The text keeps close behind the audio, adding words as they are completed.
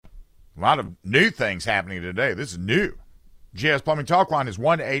A lot of new things happening today. This is new. GS Plumbing Talk Line is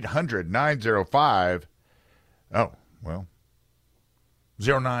 1-800-905. Oh, well,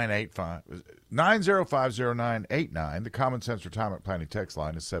 0985. 9050989. The Common Sense Retirement Planning text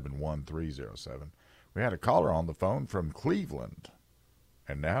line is 71307. We had a caller on the phone from Cleveland,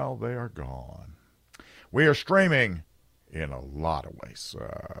 and now they are gone. We are streaming in a lot of ways.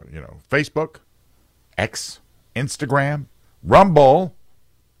 Facebook, X, Instagram, Rumble.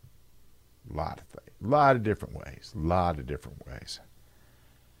 A lot of things. A lot of different ways.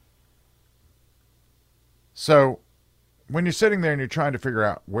 So when you're sitting there and you're trying to figure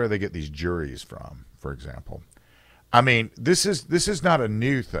out where they get these juries from, for example, I mean, this is not a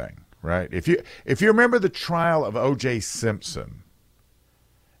new thing, right? If you remember the trial of O.J. Simpson,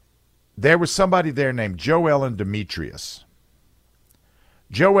 there was somebody there named Joellen Demetrius.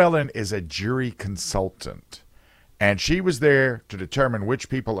 Joellen is a jury consultant, and she was there to determine which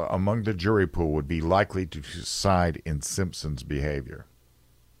people among the jury pool would be likely to side in Simpson's behavior.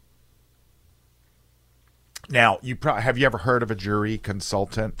 Now, have you ever heard of a jury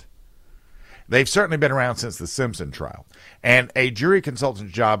consultant? They've certainly been around since the Simpson trial. And a jury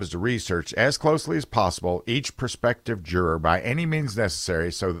consultant's job is to research as closely as possible each prospective juror by any means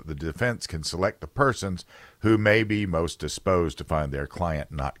necessary so that the defense can select the persons who may be most disposed to find their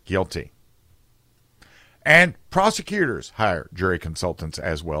client not guilty. And prosecutors hire jury consultants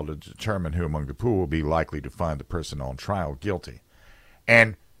as well to determine who among the pool will be likely to find the person on trial guilty.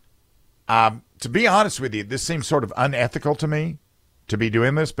 And to be honest with you, this seems sort of unethical to me to be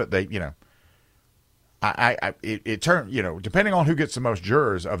doing this, but they, depending on who gets the most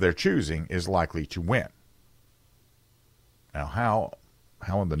jurors of their choosing is likely to win. Now, how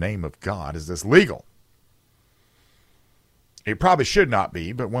in the name of God is this legal? It probably should not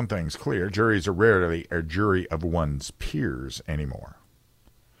be, but one thing's clear. Juries are rarely a jury of one's peers anymore.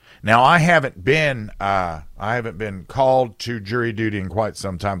 Now, I haven't been called to jury duty in quite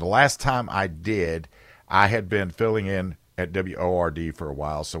some time. The last time I did, I had been filling in at WORD for a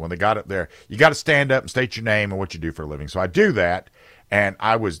while. So when they got up there, you got to stand up and state your name and what you do for a living. So I do that, and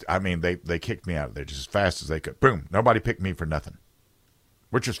they kicked me out of there just as fast as they could. Boom. Nobody picked me for nothing,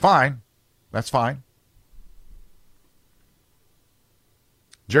 which is fine. That's fine.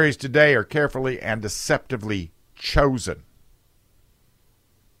 Juries today are carefully and deceptively chosen.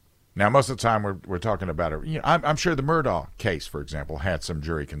 Now, most of the time we're talking about it. I'm sure the Murdaugh case, for example, had some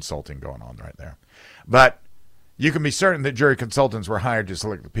jury consulting going on right there. But you can be certain that jury consultants were hired to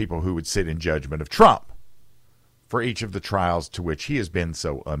select the people who would sit in judgment of Trump for each of the trials to which he has been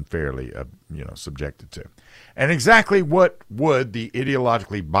so unfairly, subjected to. And exactly what would the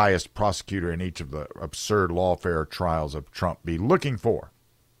ideologically biased prosecutor in each of the absurd lawfare trials of Trump be looking for?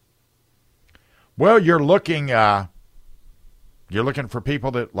 Well, you're looking for people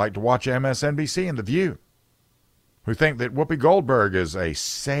that like to watch MSNBC and The View, who think that Whoopi Goldberg is a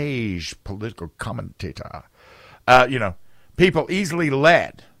sage political commentator. People easily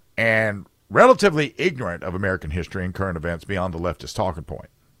led and relatively ignorant of American history and current events beyond the leftist talking point,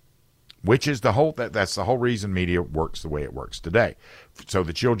 which is that's the whole reason media works the way it works today, so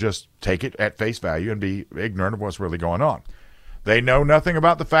that you'll just take it at face value and be ignorant of what's really going on. They know nothing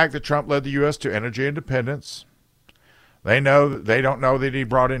about the fact that Trump led the U.S. to energy independence. They don't know that he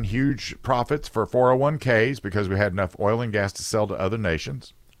brought in huge profits for 401ks because we had enough oil and gas to sell to other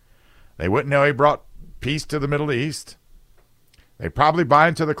nations. They wouldn't know he brought peace to the Middle East. They probably buy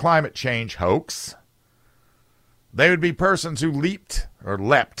into the climate change hoax. They would be persons who leapt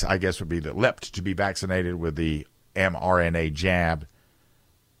to be vaccinated with the mRNA jab.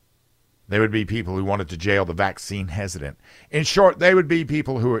 They would be people who wanted to jail the vaccine hesitant. In short, they would be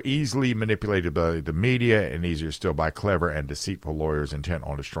people who are easily manipulated by the media and easier still by clever and deceitful lawyers intent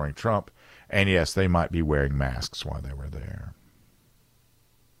on destroying Trump. And yes, they might be wearing masks while they were there.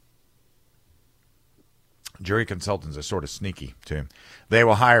 Jury consultants are sort of sneaky, too. They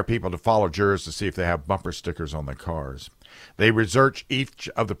will hire people to follow jurors to see if they have bumper stickers on their cars. They research each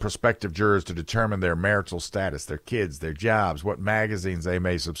of the prospective jurors to determine their marital status, their kids, their jobs, what magazines they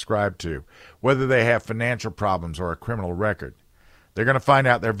may subscribe to, whether they have financial problems or a criminal record. They're going to find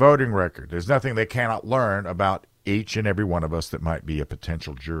out their voting record. There's nothing they cannot learn about each and every one of us that might be a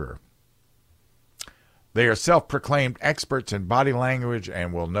potential juror. They are self-proclaimed experts in body language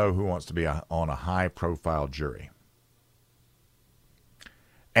and will know who wants to be on a high-profile jury.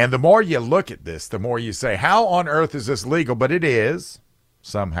 And the more you look at this, the more you say, how on earth is this legal? But it is,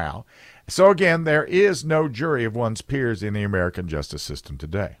 somehow. So again, there is no jury of one's peers in the American justice system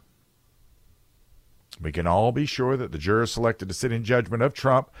today. We can all be sure that the jurors selected to sit in judgment of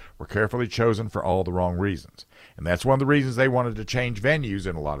Trump were carefully chosen for all the wrong reasons. And that's one of the reasons they wanted to change venues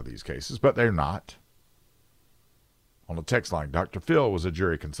in a lot of these cases, but they're not. On the text line, Dr. Phil was a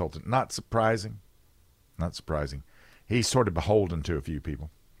jury consultant. Not surprising. Not surprising. He's sort of beholden to a few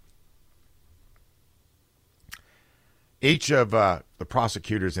people. Each of the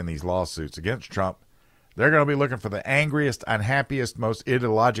prosecutors in these lawsuits against Trump, they're going to be looking for the angriest, unhappiest, most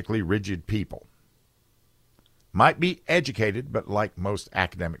ideologically rigid people. Might be educated, but like most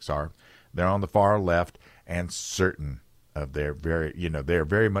academics are, they're on the far left and certain of they're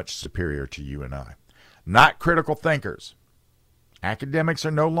very much superior to you and I. Not critical thinkers. Academics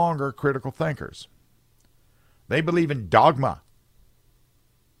are no longer critical thinkers. They believe in dogma.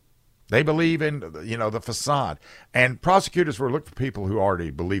 They believe in, the facade. And prosecutors will look for people who already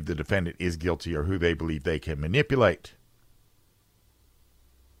believe the defendant is guilty or who they believe they can manipulate.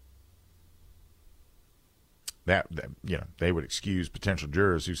 They would excuse potential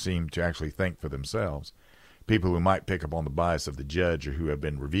jurors who seem to actually think for themselves. People who might pick up on the bias of the judge or who have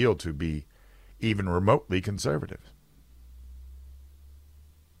been revealed to be even remotely conservative.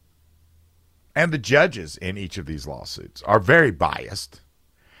 And the judges in each of these lawsuits are very biased.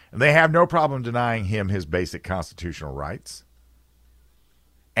 And they have no problem denying him his basic constitutional rights.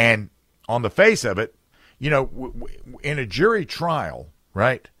 And on the face of it, in a jury trial,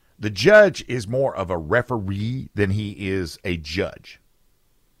 right, the judge is more of a referee than he is a judge.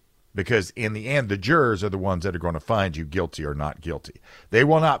 Because in the end, the jurors are the ones that are going to find you guilty or not guilty. They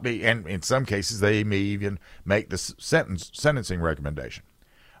will not be, and in some cases, they may even make the sentencing recommendation.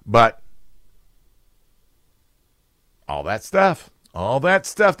 But all that stuff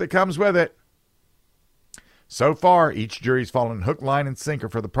that comes with it. So far, each jury's fallen hook, line, and sinker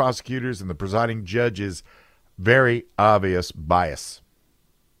for the prosecutors and the presiding judge's very obvious bias.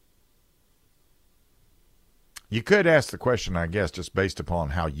 You could ask the question, I guess, just based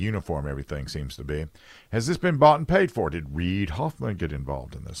upon how uniform everything seems to be. Has this been bought and paid for? Did Reid Hoffman get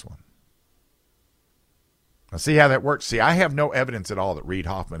involved in this one? Now, see how that works? See, I have no evidence at all that Reid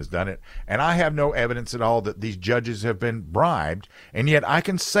Hoffman has done it, and I have no evidence at all that these judges have been bribed, and yet I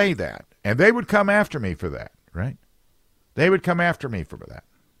can say that, and they would come after me for that, right? They would come after me for that.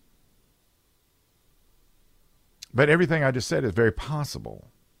 But everything I just said is very possible.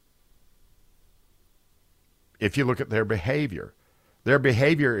 If you look at their behavior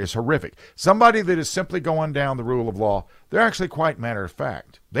is horrific. Somebody that is simply going down the rule of law, they're actually quite matter of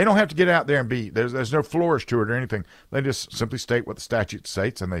fact. They don't have to get out there and there's no flourish to it or anything. They just simply state what the statute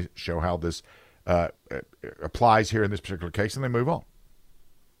states, and they show how this applies here in this particular case, and they move on.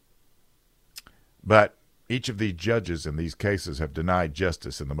 But each of these judges in these cases have denied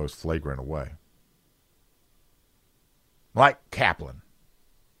justice in the most flagrant way. Like Kaplan.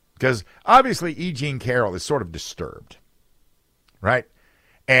 Because obviously E. Jean Carroll is sort of disturbed, right?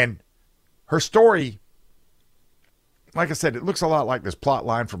 And her story, like I said, it looks a lot like this plot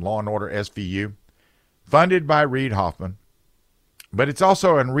line from Law & Order SVU, funded by Reid Hoffman. But it's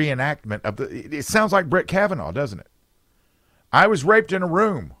also a reenactment of it sounds like Brett Kavanaugh, doesn't it? I was raped in a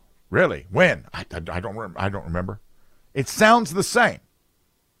room. Really? When? I don't remember. It sounds the same.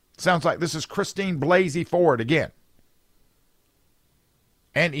 It sounds like this is Christine Blasey Ford again.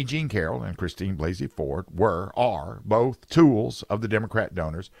 And E. Jean Carroll and Christine Blasey Ford are both tools of the Democrat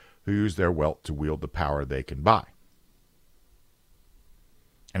donors who use their wealth to wield the power they can buy.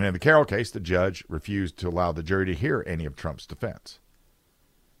 And in the Carroll case, the judge refused to allow the jury to hear any of Trump's defense.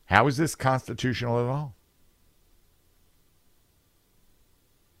 How is this constitutional at all?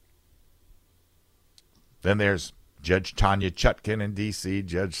 Then there's Judge Tanya Chutkin in D.C.,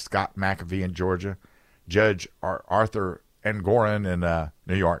 Judge Scott McAfee in Georgia, Judge Arthur Engoron in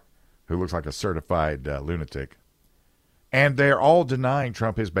New York, who looks like a certified lunatic. And they're all denying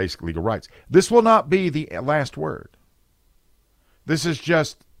Trump his basic legal rights. This will not be the last word. This is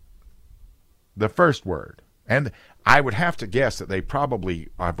just the first word. And I would have to guess that they probably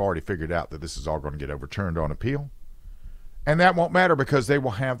have already figured out that this is all going to get overturned on appeal. And that won't matter because they will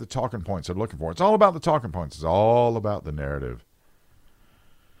have the talking points they're looking for. It's all about the talking points. It's all about the narrative.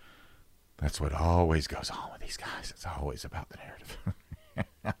 That's what always goes on with these guys. It's always about the narrative.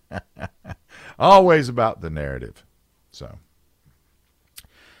 Always about the narrative. So,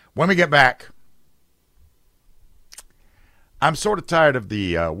 when we get back, I'm sort of tired of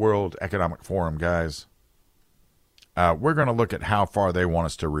the World Economic Forum, guys. We're going to look at how far they want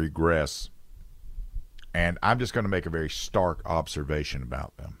us to regress. And I'm just going to make a very stark observation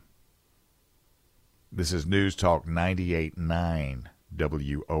about them. This is News Talk 98.9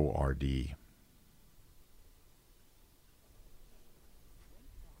 WORD.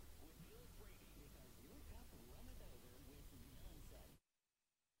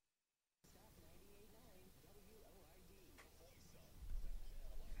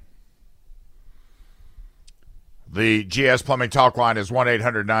 The GS Plumbing Talk line is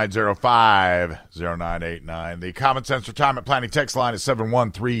 1-800-905-0989. The Common Sense Retirement Planning text line is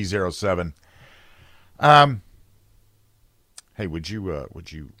 71307. Hey, would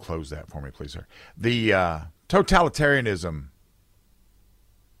you close that for me, please, sir? The totalitarianism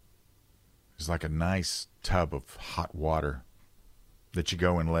is like a nice tub of hot water that you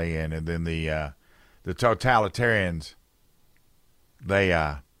go and lay in, and then the totalitarians, they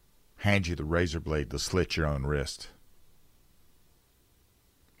hand you the razor blade to slit your own wrist.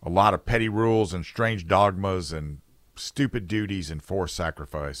 A lot of petty rules and strange dogmas and stupid duties and forced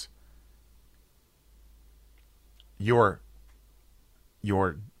sacrifice. You're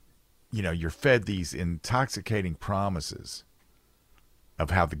fed these intoxicating promises of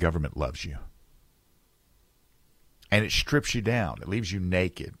how the government loves you. And it strips you down. It leaves you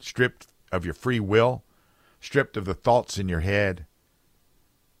naked, stripped of your free will, stripped of the thoughts in your head,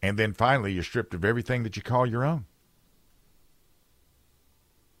 and then finally you're stripped of everything that you call your own.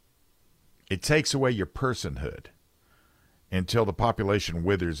 It takes away your personhood until the population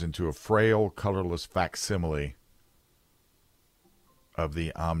withers into a frail, colorless facsimile of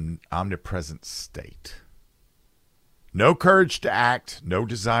the omnipresent state. No courage to act, no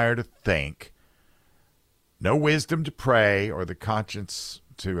desire to think, no wisdom to pray, or the conscience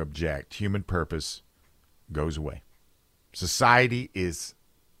to object. Human purpose goes away. Society is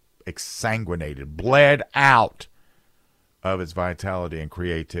exsanguinated, bled out of its vitality and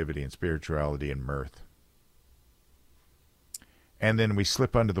creativity and spirituality and mirth. And then we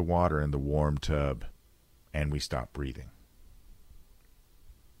slip under the water in the warm tub and we stop breathing.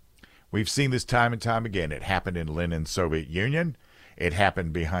 We've seen this time and time again. It happened in Lenin's Soviet Union. It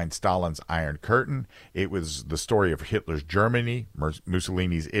happened behind Stalin's Iron Curtain. It was the story of Hitler's Germany,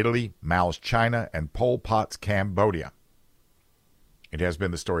 Mussolini's Italy, Mao's China, and Pol Pot's Cambodia. It has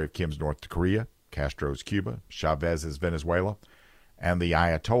been the story of Kim's North Korea, Castro's Cuba, Chavez's Venezuela, and the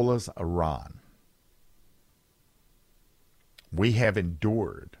Ayatollah's Iran. We have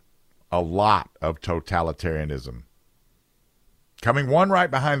endured a lot of totalitarianism, coming one right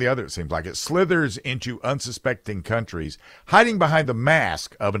behind the other, it seems like. It slithers into unsuspecting countries, hiding behind the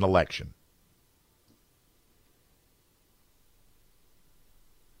mask of an election.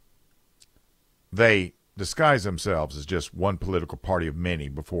 They disguise themselves as just one political party of many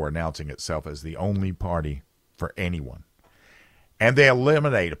before announcing itself as the only party for anyone. And they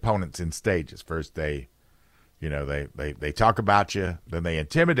eliminate opponents in stages. First they talk about you, then they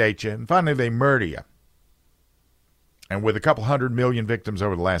intimidate you, and finally they murder you. And with a couple 100 million victims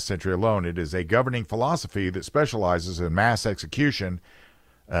over the last century alone, it is a governing philosophy that specializes in mass execution,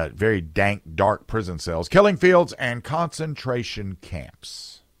 very dank, dark prison cells, killing fields, and concentration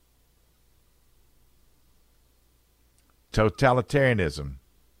camps. Totalitarianism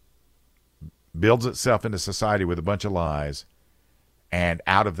builds itself into society with a bunch of lies, and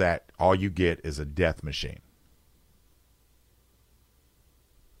out of that, all you get is a death machine.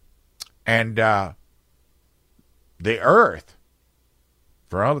 And the earth,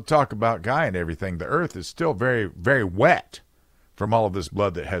 for all the talk about Guy and everything, the earth is still very, very wet from all of this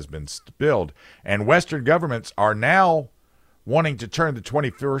blood that has been spilled. And Western governments are now wanting to turn the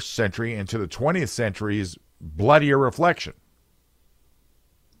 21st century into the 20th century's bloodier reflection.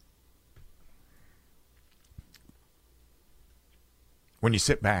 When you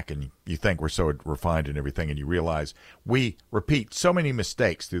sit back and you think we're so refined and everything, and you realize we repeat so many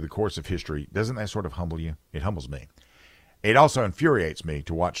mistakes through the course of history, doesn't that sort of humble you? It humbles me. It also infuriates me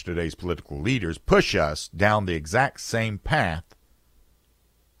to watch today's political leaders push us down the exact same path,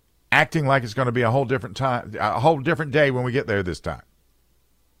 acting like it's going to be a whole different time, a whole different day when we get there this time.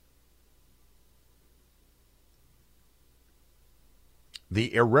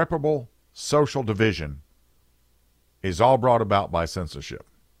 The irreparable social division is all brought about by censorship.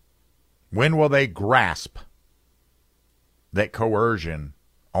 When will they grasp that coercion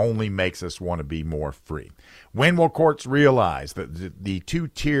only makes us want to be more free? When will courts realize that the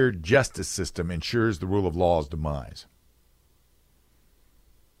two-tiered justice system ensures the rule of law's demise?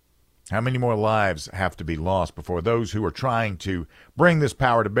 How many more lives have to be lost before those who are trying to bring this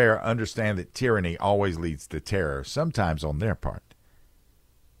power to bear understand that tyranny always leads to terror, sometimes on their part?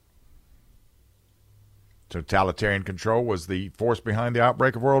 Totalitarian control was the force behind the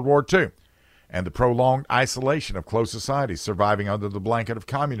outbreak of World War II and the prolonged isolation of closed societies surviving under the blanket of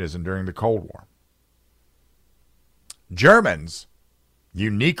communism during the Cold War. Germans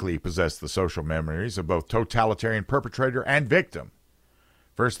uniquely possess the social memories of both totalitarian perpetrator and victim.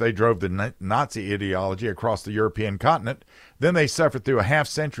 First, they drove the Nazi ideology across the European continent. Then they suffered through a half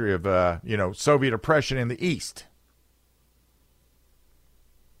century of, Soviet oppression in the East.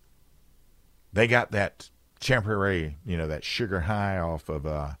 They got that temporary, that sugar high off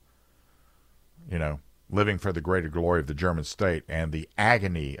of, living for the greater glory of the German state and the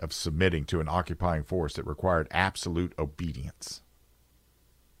agony of submitting to an occupying force that required absolute obedience.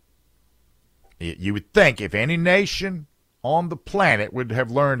 You would think if any nation on the planet would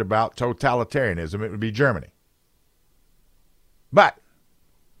have learned about totalitarianism, it would be Germany. But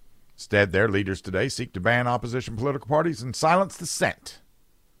instead, their leaders today seek to ban opposition political parties and silence dissent.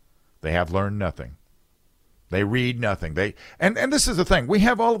 They have learned nothing. They read nothing. And this is the thing. We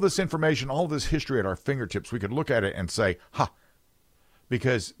have all of this information, all of this history at our fingertips. We could look at it and say,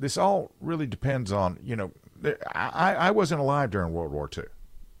 because this all really depends on, I wasn't alive during World War II.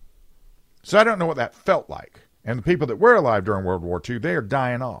 So I don't know what that felt like. And the people that were alive during World War II, they are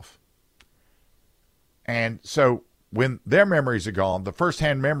dying off. And so when their memories are gone, the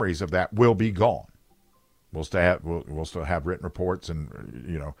firsthand memories of that will be gone. We'll still have written reports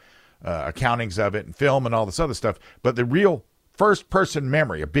and, accountings of it and film and all this other stuff. But the real first-person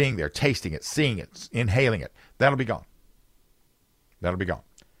memory of being there, tasting it, seeing it, inhaling it, that'll be gone. That'll be gone.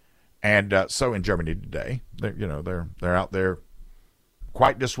 And so in Germany today, they're out there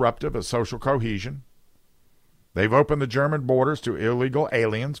quite disruptive of social cohesion. They've opened the German borders to illegal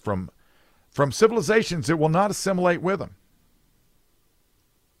aliens from civilizations that will not assimilate with them.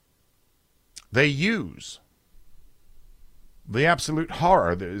 They use the absolute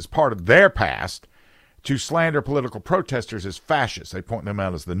horror that is part of their past to slander political protesters as fascists. They point them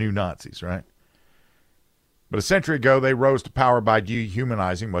out as the new Nazis, right? But a century ago, they rose to power by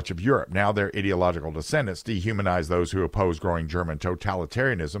dehumanizing much of Europe. Now their ideological descendants dehumanize those who oppose growing German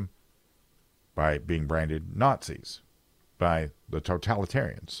totalitarianism by being branded Nazis by the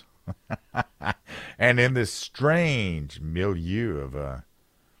totalitarians. And in this strange milieu of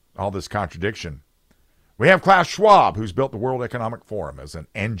all this contradiction, we have Klaus Schwab, who's built the World Economic Forum as an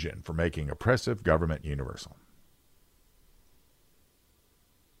engine for making oppressive government universal.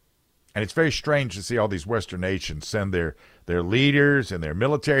 And it's very strange to see all these Western nations send their leaders and their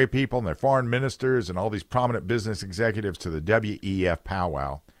military people and their foreign ministers and all these prominent business executives to the WEF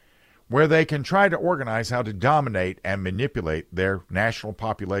powwow, where they can try to organize how to dominate and manipulate their national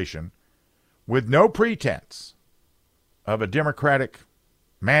population with no pretense of a democratic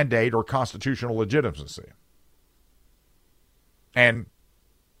mandate or constitutional legitimacy. And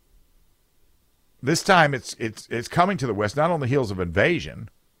this time it's coming to the West, not on the heels of invasion,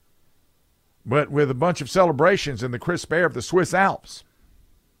 but with a bunch of celebrations in the crisp air of the Swiss Alps.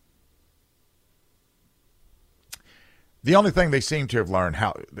 The only thing they seem to have learned,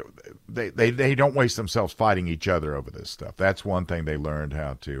 how they don't waste themselves fighting each other over this stuff. That's one thing they learned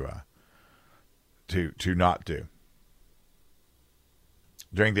how to not do.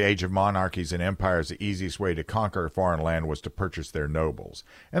 During the age of monarchies and empires, the easiest way to conquer a foreign land was to purchase their nobles.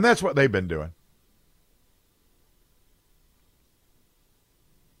 And that's what they've been doing.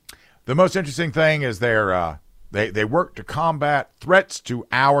 The most interesting thing is they work to combat threats to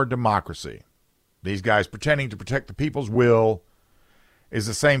our democracy. These guys pretending to protect the people's will is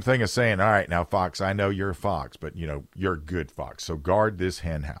the same thing as saying, all right, now, Fox, I know you're a fox, but, you're a good fox, so guard this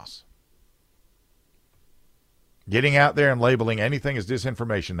hen house. Getting out there and labeling anything as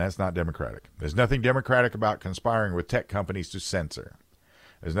disinformation, that's not democratic. There's nothing democratic about conspiring with tech companies to censor.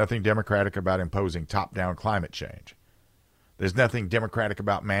 There's nothing democratic about imposing top-down climate change. There's nothing democratic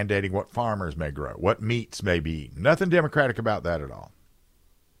about mandating what farmers may grow, what meats may be eaten. Nothing democratic about that at all.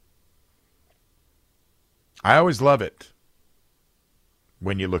 I always love it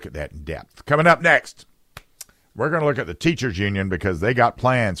when you look at that in depth. Coming up next, we're going to look at the teachers union because they got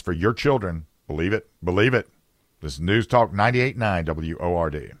plans for your children. Believe it. Believe it. This is News Talk 98.9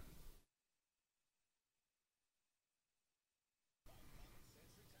 WORD.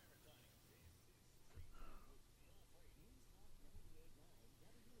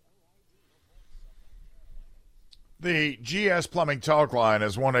 The GS Plumbing Talk Line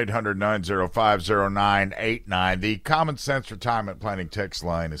is 1-800-905-0989. The Common Sense Retirement Planning text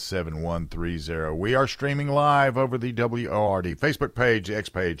line is 7130. We are streaming live over the WORD Facebook page, the X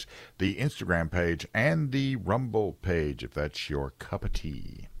page, the Instagram page, and the Rumble page, if that's your cup of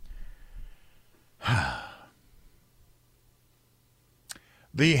tea.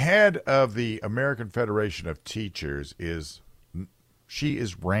 The head of the American Federation of Teachers is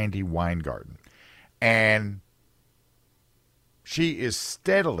Randi Weingarten. And she is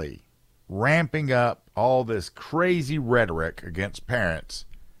steadily ramping up all this crazy rhetoric against parents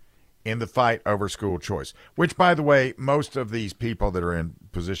in the fight over school choice, which, by the way, most of these people that are in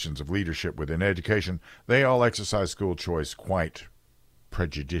positions of leadership within education, they all exercise school choice quite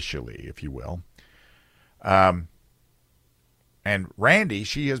prejudicially, if you will. And Randy,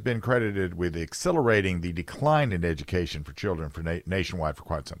 she has been credited with accelerating the decline in education for children for nationwide for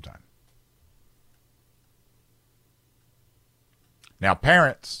quite some time. Now,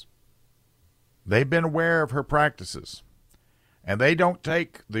 parents, they've been aware of her practices, and they don't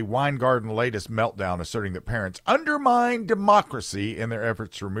take the Weingarten latest meltdown asserting that parents undermine democracy in their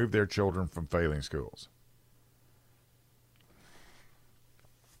efforts to remove their children from failing schools.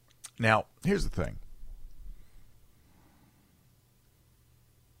 Now, here's the thing.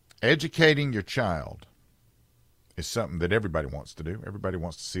 Educating your child is something that everybody wants to do. Everybody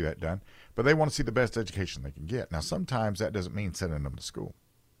wants to see that done, but they want to see the best education they can get. Now, sometimes that doesn't mean sending them to school.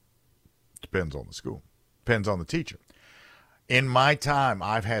 Depends on the school. Depends on the teacher. In my time,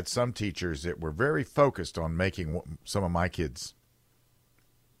 I've had some teachers that were very focused on making some of my kids,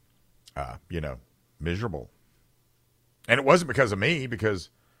 miserable. And it wasn't because of me, because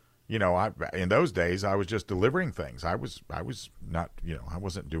in those days, I was just delivering things. I was not, I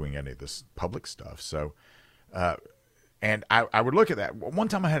wasn't doing any of this public stuff. So, and I would look at that. One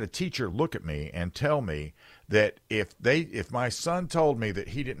time I had a teacher look at me and tell me that if my son told me that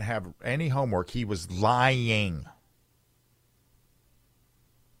he didn't have any homework, he was lying.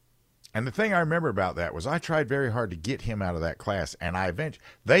 And the thing I remember about that was I tried very hard to get him out of that class, and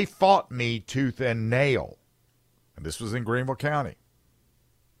they fought me tooth and nail. And this was in Greenville County.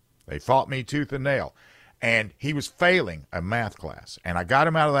 They fought me tooth and nail. And he was failing a math class. And I got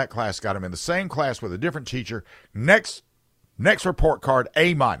him out of that class, got him in the same class with a different teacher. Next report card,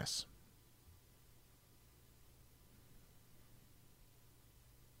 A-.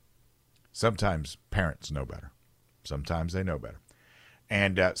 Sometimes parents know better. Sometimes they know better.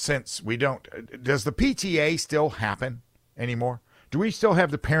 And since we don't, does the PTA still happen anymore? Do we still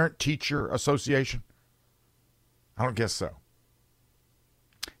have the Parent-Teacher Association? I don't guess so.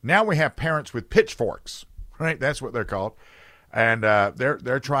 Now we have parents with pitchforks, right? That's what they're called. And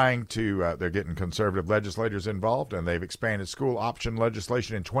they're trying to, they're getting conservative legislators involved, and they've expanded school option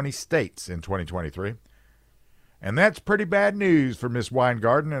legislation in 20 states in 2023. And that's pretty bad news for Miss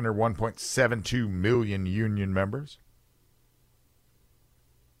Weingarten and her 1.72 million union members.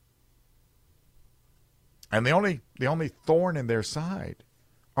 And the only thorn in their side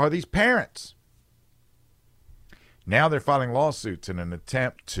are these parents. Now they're filing lawsuits in an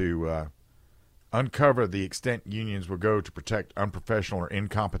attempt to uncover the extent unions will go to protect unprofessional or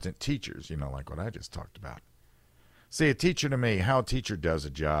incompetent teachers, like what I just talked about. See, a teacher to me, how a teacher does a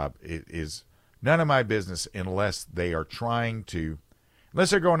job is none of my business unless they're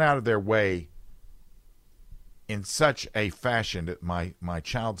going out of their way in such a fashion that my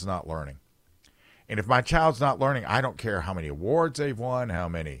child's not learning. And if my child's not learning, I don't care how many awards they've won, how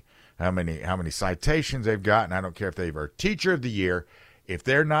many citations they've gotten. I don't care if they were Teacher of the Year. If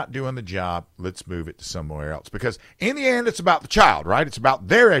they're not doing the job, let's move it to somewhere else. Because in the end, it's about the child, right? It's about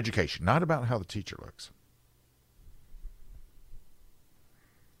their education, not about how the teacher looks.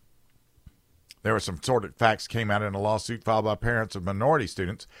 There were some sordid facts came out in a lawsuit filed by parents of minority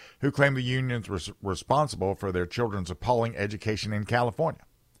students who claim the unions were responsible for their children's appalling education in California.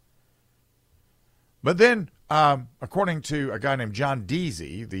 But then, according to a guy named John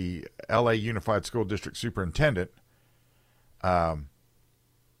Deasy, the L.A. Unified School District Superintendent,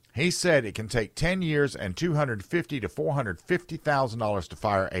 he said it can take 10 years and $250,000 to $450,000 to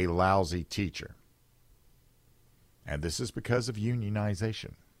fire a lousy teacher. And this is because of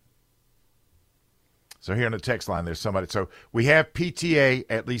unionization. So here in the text line, there's somebody. So we have PTA,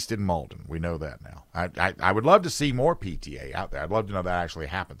 at least in Malden. We know that now. I would love to see more PTA out there. I'd love to know that actually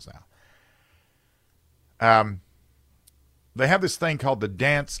happens now. They have this thing called the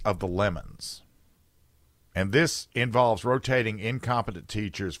Dance of the Lemons. And this involves rotating incompetent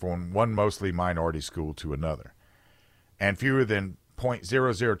teachers from one mostly minority school to another. And fewer than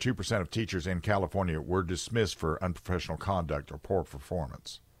 0.002% of teachers in California were dismissed for unprofessional conduct or poor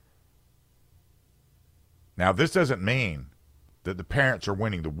performance. Now, this doesn't mean that the parents are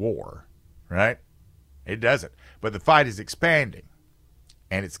winning the war, right? It doesn't. But the fight is expanding.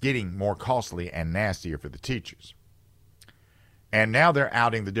 And it's getting more costly and nastier for the teachers. And now they're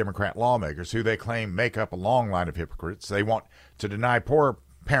outing the Democrat lawmakers who they claim make up a long line of hypocrites. They want to deny poor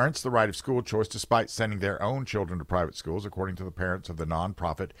parents the right of school choice despite sending their own children to private schools, according to the parents of the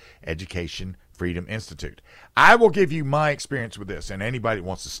nonprofit Education Freedom Institute. I will give you my experience with this, and anybody that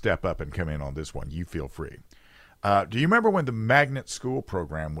wants to step up and come in on this one, you feel free. Do you remember when the magnet school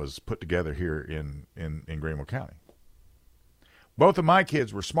program was put together here in Greenville County? Both of my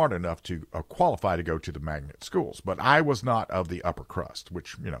kids were smart enough to qualify to go to the magnet schools, but I was not of the upper crust,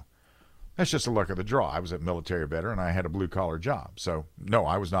 which, that's just the luck of the draw. I was a military veteran. I had a blue-collar job. So, no,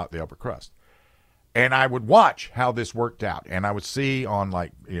 I was not the upper crust. And I would watch how this worked out. And I would see on,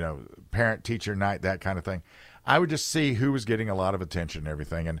 like, parent teacher night, that kind of thing. I would just see who was getting a lot of attention and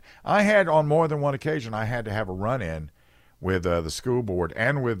everything. And I had, on more than one occasion, I had to have a run-in with the school board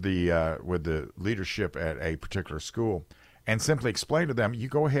and with the leadership at a particular school, and simply explain to them, you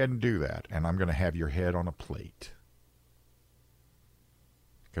go ahead and do that, and I'm going to have your head on a plate.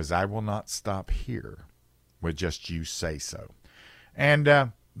 Because I will not stop here with just you say so. And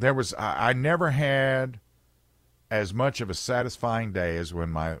I never had as much of a satisfying day as when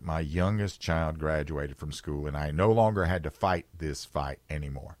my youngest child graduated from school, and I no longer had to fight this fight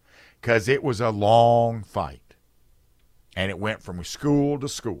anymore, because it was a long fight, and it went from school to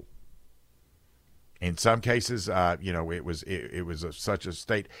school. In some cases, it was such a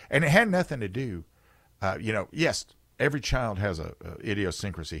state, and it had nothing to do, yes, every child has a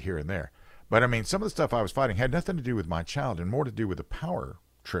idiosyncrasy here and there, but I mean, some of the stuff I was fighting had nothing to do with my child and more to do with the power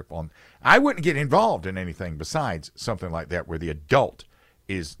trip on. I wouldn't get involved in anything besides something like that where the adult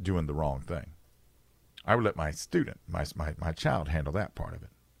is doing the wrong thing. I would let my student, my child, handle that part of it.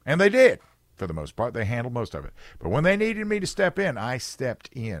 And they did, for the most part. They handled most of it. But when they needed me to step in, I stepped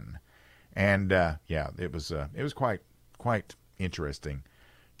in. And it was quite interesting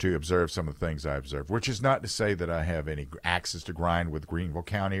to observe some of the things I observed, which is not to say that I have any axes to grind with Greenville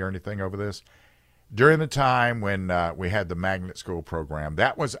County or anything over this. During the time when we had the magnet school program,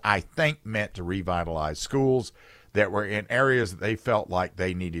 that was, I think, meant to revitalize schools that were in areas that they felt like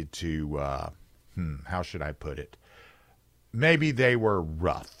they needed to, how should I put it? Maybe they were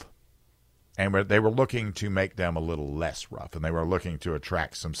rough, and they were looking to make them a little less rough, and they were looking to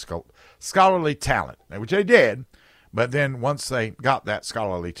attract some scholarly talent, which they did. But then once they got that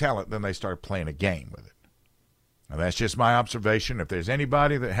scholarly talent, then they started playing a game with it. Now, that's just my observation. If there's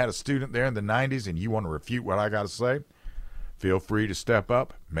anybody that had a student there in the 90s and you want to refute what I got to say, feel free to step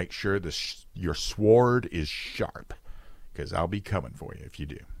up. Make sure your sword is sharp, because I'll be coming for you if you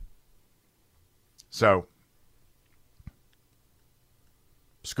do. So,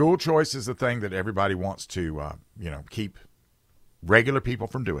 school choice is the thing that everybody wants to, keep regular people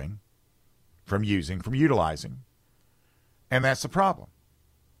from doing, from using, from utilizing. And that's the problem.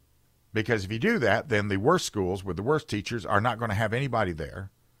 Because if you do that, then the worst schools with the worst teachers are not going to have anybody there.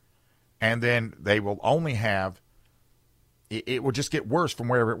 And then they will only have, it will just get worse from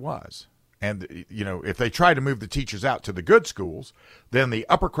wherever it was. And, if they try to move the teachers out to the good schools, then the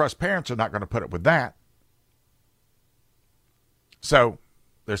upper crust parents are not going to put up with that. So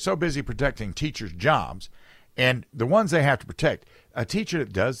they're so busy protecting teachers' jobs, and the ones they have to protect, a teacher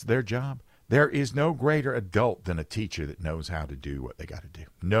that does their job, there is no greater adult than a teacher that knows how to do what they got to do.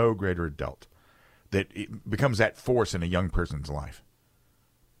 No greater adult that it becomes that force in a young person's life,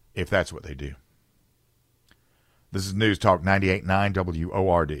 if that's what they do. This is News Talk 98.9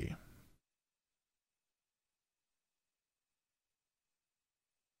 WORD.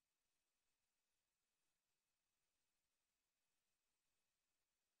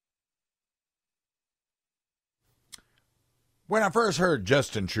 When I first heard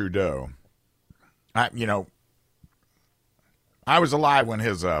Justin Trudeau, I was alive when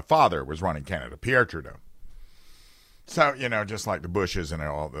his father was running Canada, Pierre Trudeau. So, just like the Bushes and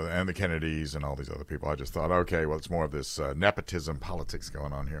the Kennedys and all these other people, I just thought, okay, well, it's more of this nepotism politics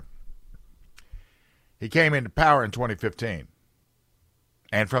going on here. He came into power in 2015.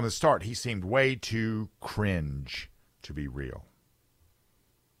 And from the start, he seemed way too cringe to be real.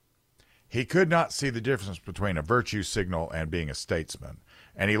 He could not see the difference between a virtue signal and being a statesman.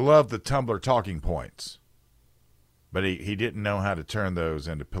 And he loved the Tumblr talking points. But he didn't know how to turn those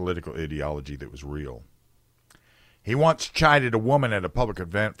into political ideology that was real. He once chided a woman at a public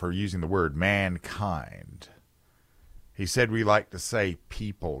event for using the word mankind. He said we like to say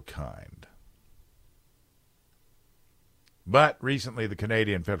people kind. But recently the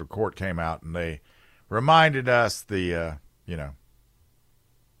Canadian Federal Court came out and they reminded us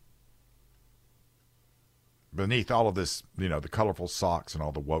beneath all of this, the colorful socks and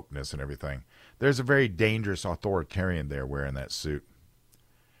all the wokeness and everything, there's a very dangerous authoritarian there wearing that suit.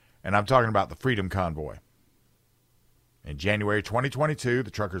 And I'm talking about the Freedom Convoy. In January 2022,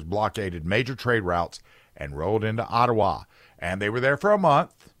 the truckers blockaded major trade routes and rolled into Ottawa. And they were there for a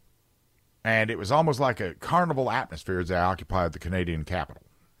month. And it was almost like a carnival atmosphere as they occupied the Canadian capital.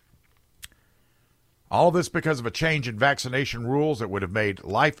 All this because of a change in vaccination rules that would have made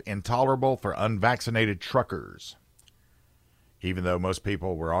life intolerable for unvaccinated truckers. Even though most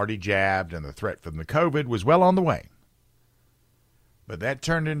people were already jabbed and the threat from the COVID was well on the way. But that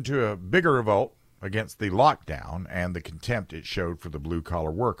turned into a bigger revolt against the lockdown and the contempt it showed for the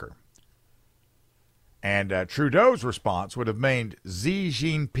blue-collar worker. And Trudeau's response would have made Xi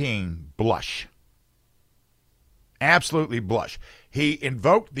Jinping blush Absolutely blush. He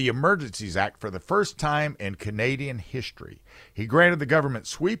invoked the Emergencies Act for the first time in Canadian history. He granted the government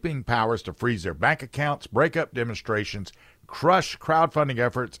sweeping powers to freeze their bank accounts, break up demonstrations, crush crowdfunding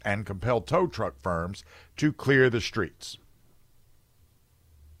efforts, and compel tow truck firms to clear the streets.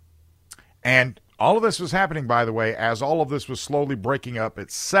 And all of this was happening, by the way, as all of this was slowly breaking up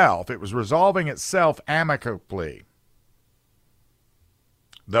itself. It was resolving itself amicably.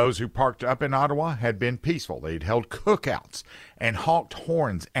 Those who parked up in Ottawa had been peaceful. They'd held cookouts and honked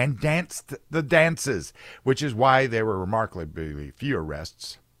horns and danced the dances, which is why there were remarkably few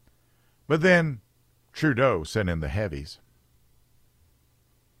arrests. But then Trudeau sent in the heavies.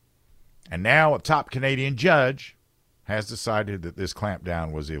 And now a top Canadian judge has decided that this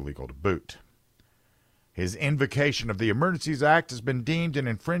clampdown was illegal to boot. His invocation of the Emergencies Act has been deemed an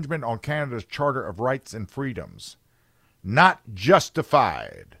infringement on Canada's Charter of Rights and Freedoms, not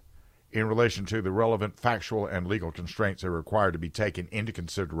justified in relation to the relevant factual and legal constraints that are required to be taken into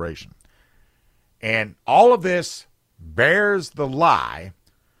consideration. And all of this bears the lie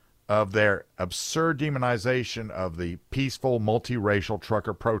of their absurd demonization of the peaceful multiracial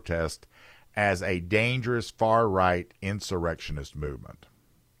trucker protest as a dangerous far-right insurrectionist movement.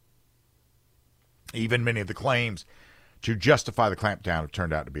 Even many of the claims to justify the clampdown have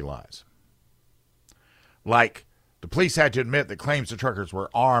turned out to be lies. Like, the police had to admit that claims the truckers were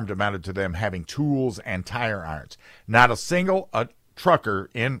armed amounted to them having tools and tire irons. Not a single trucker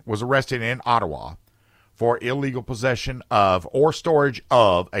was arrested in Ottawa for illegal possession of or storage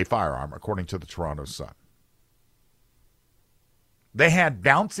of a firearm, according to the Toronto Sun. They had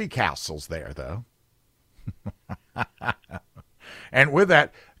bouncy castles there, though. And with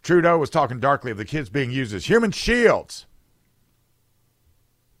that, Trudeau was talking darkly of the kids being used as human shields.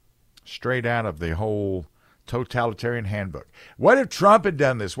 Straight out of the whole totalitarian handbook. What if Trump had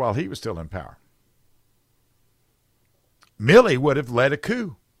done this while he was still in power? Milley would have led a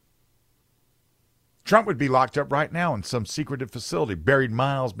coup. Trump would be locked up right now in some secretive facility buried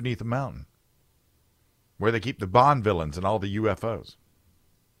miles beneath a mountain where they keep the Bond villains and all the UFOs.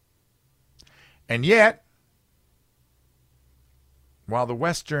 And yet, while the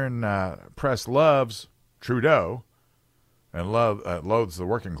Western press loves Trudeau and loathes the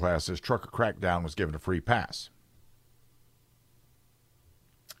working class, this trucker crackdown was given a free pass.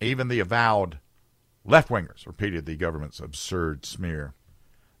 Even the avowed left-wingers repeated the government's absurd smear.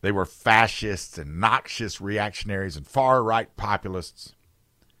 They were fascists and noxious reactionaries and far-right populists.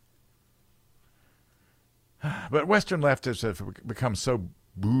 But Western leftists have become so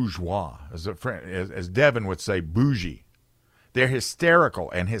bourgeois, as Devin would say, bougie. They're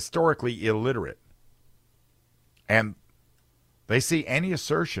hysterical and historically illiterate. And they see any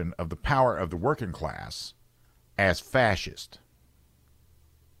assertion of the power of the working class as fascist.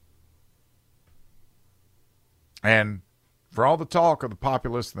 And for all the talk of the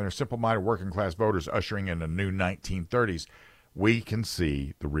populists and their simple-minded working class voters ushering in a new 1930s, we can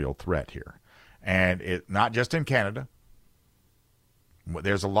see the real threat here. And it not just in Canada.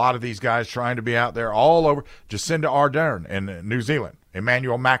 There's a lot of these guys trying to be out there all over. Jacinda Ardern in New Zealand.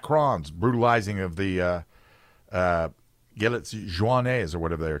 Emmanuel Macron's brutalizing of the Gilets Jaunes, or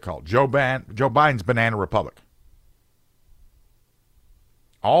whatever they're called. Joe Biden's Banana Republic.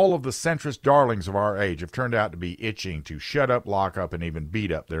 All of the centrist darlings of our age have turned out to be itching to shut up, lock up, and even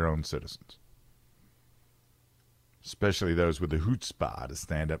beat up their own citizens. Especially those with the chutzpah to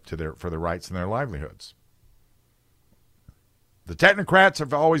stand up for their rights and their livelihoods. The technocrats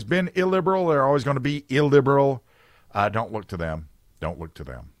have always been illiberal. They're always going to be illiberal. Don't look to them. Don't look to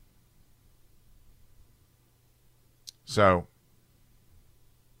them. So,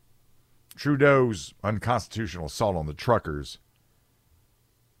 Trudeau's unconstitutional assault on the truckers,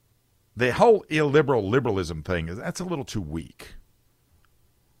 the whole illiberal liberalism thing, that's a little too weak.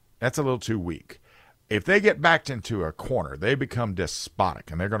 That's a little too weak. If they get backed into a corner, they become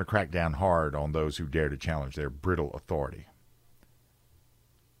despotic, and they're going to crack down hard on those who dare to challenge their brittle authority.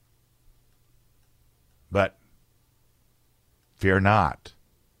 But fear not.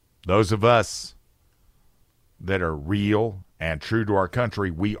 Those of us that are real and true to our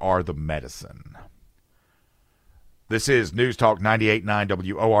country, we are the medicine. This is News Talk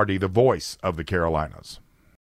 98.9 WORD, the voice of the Carolinas.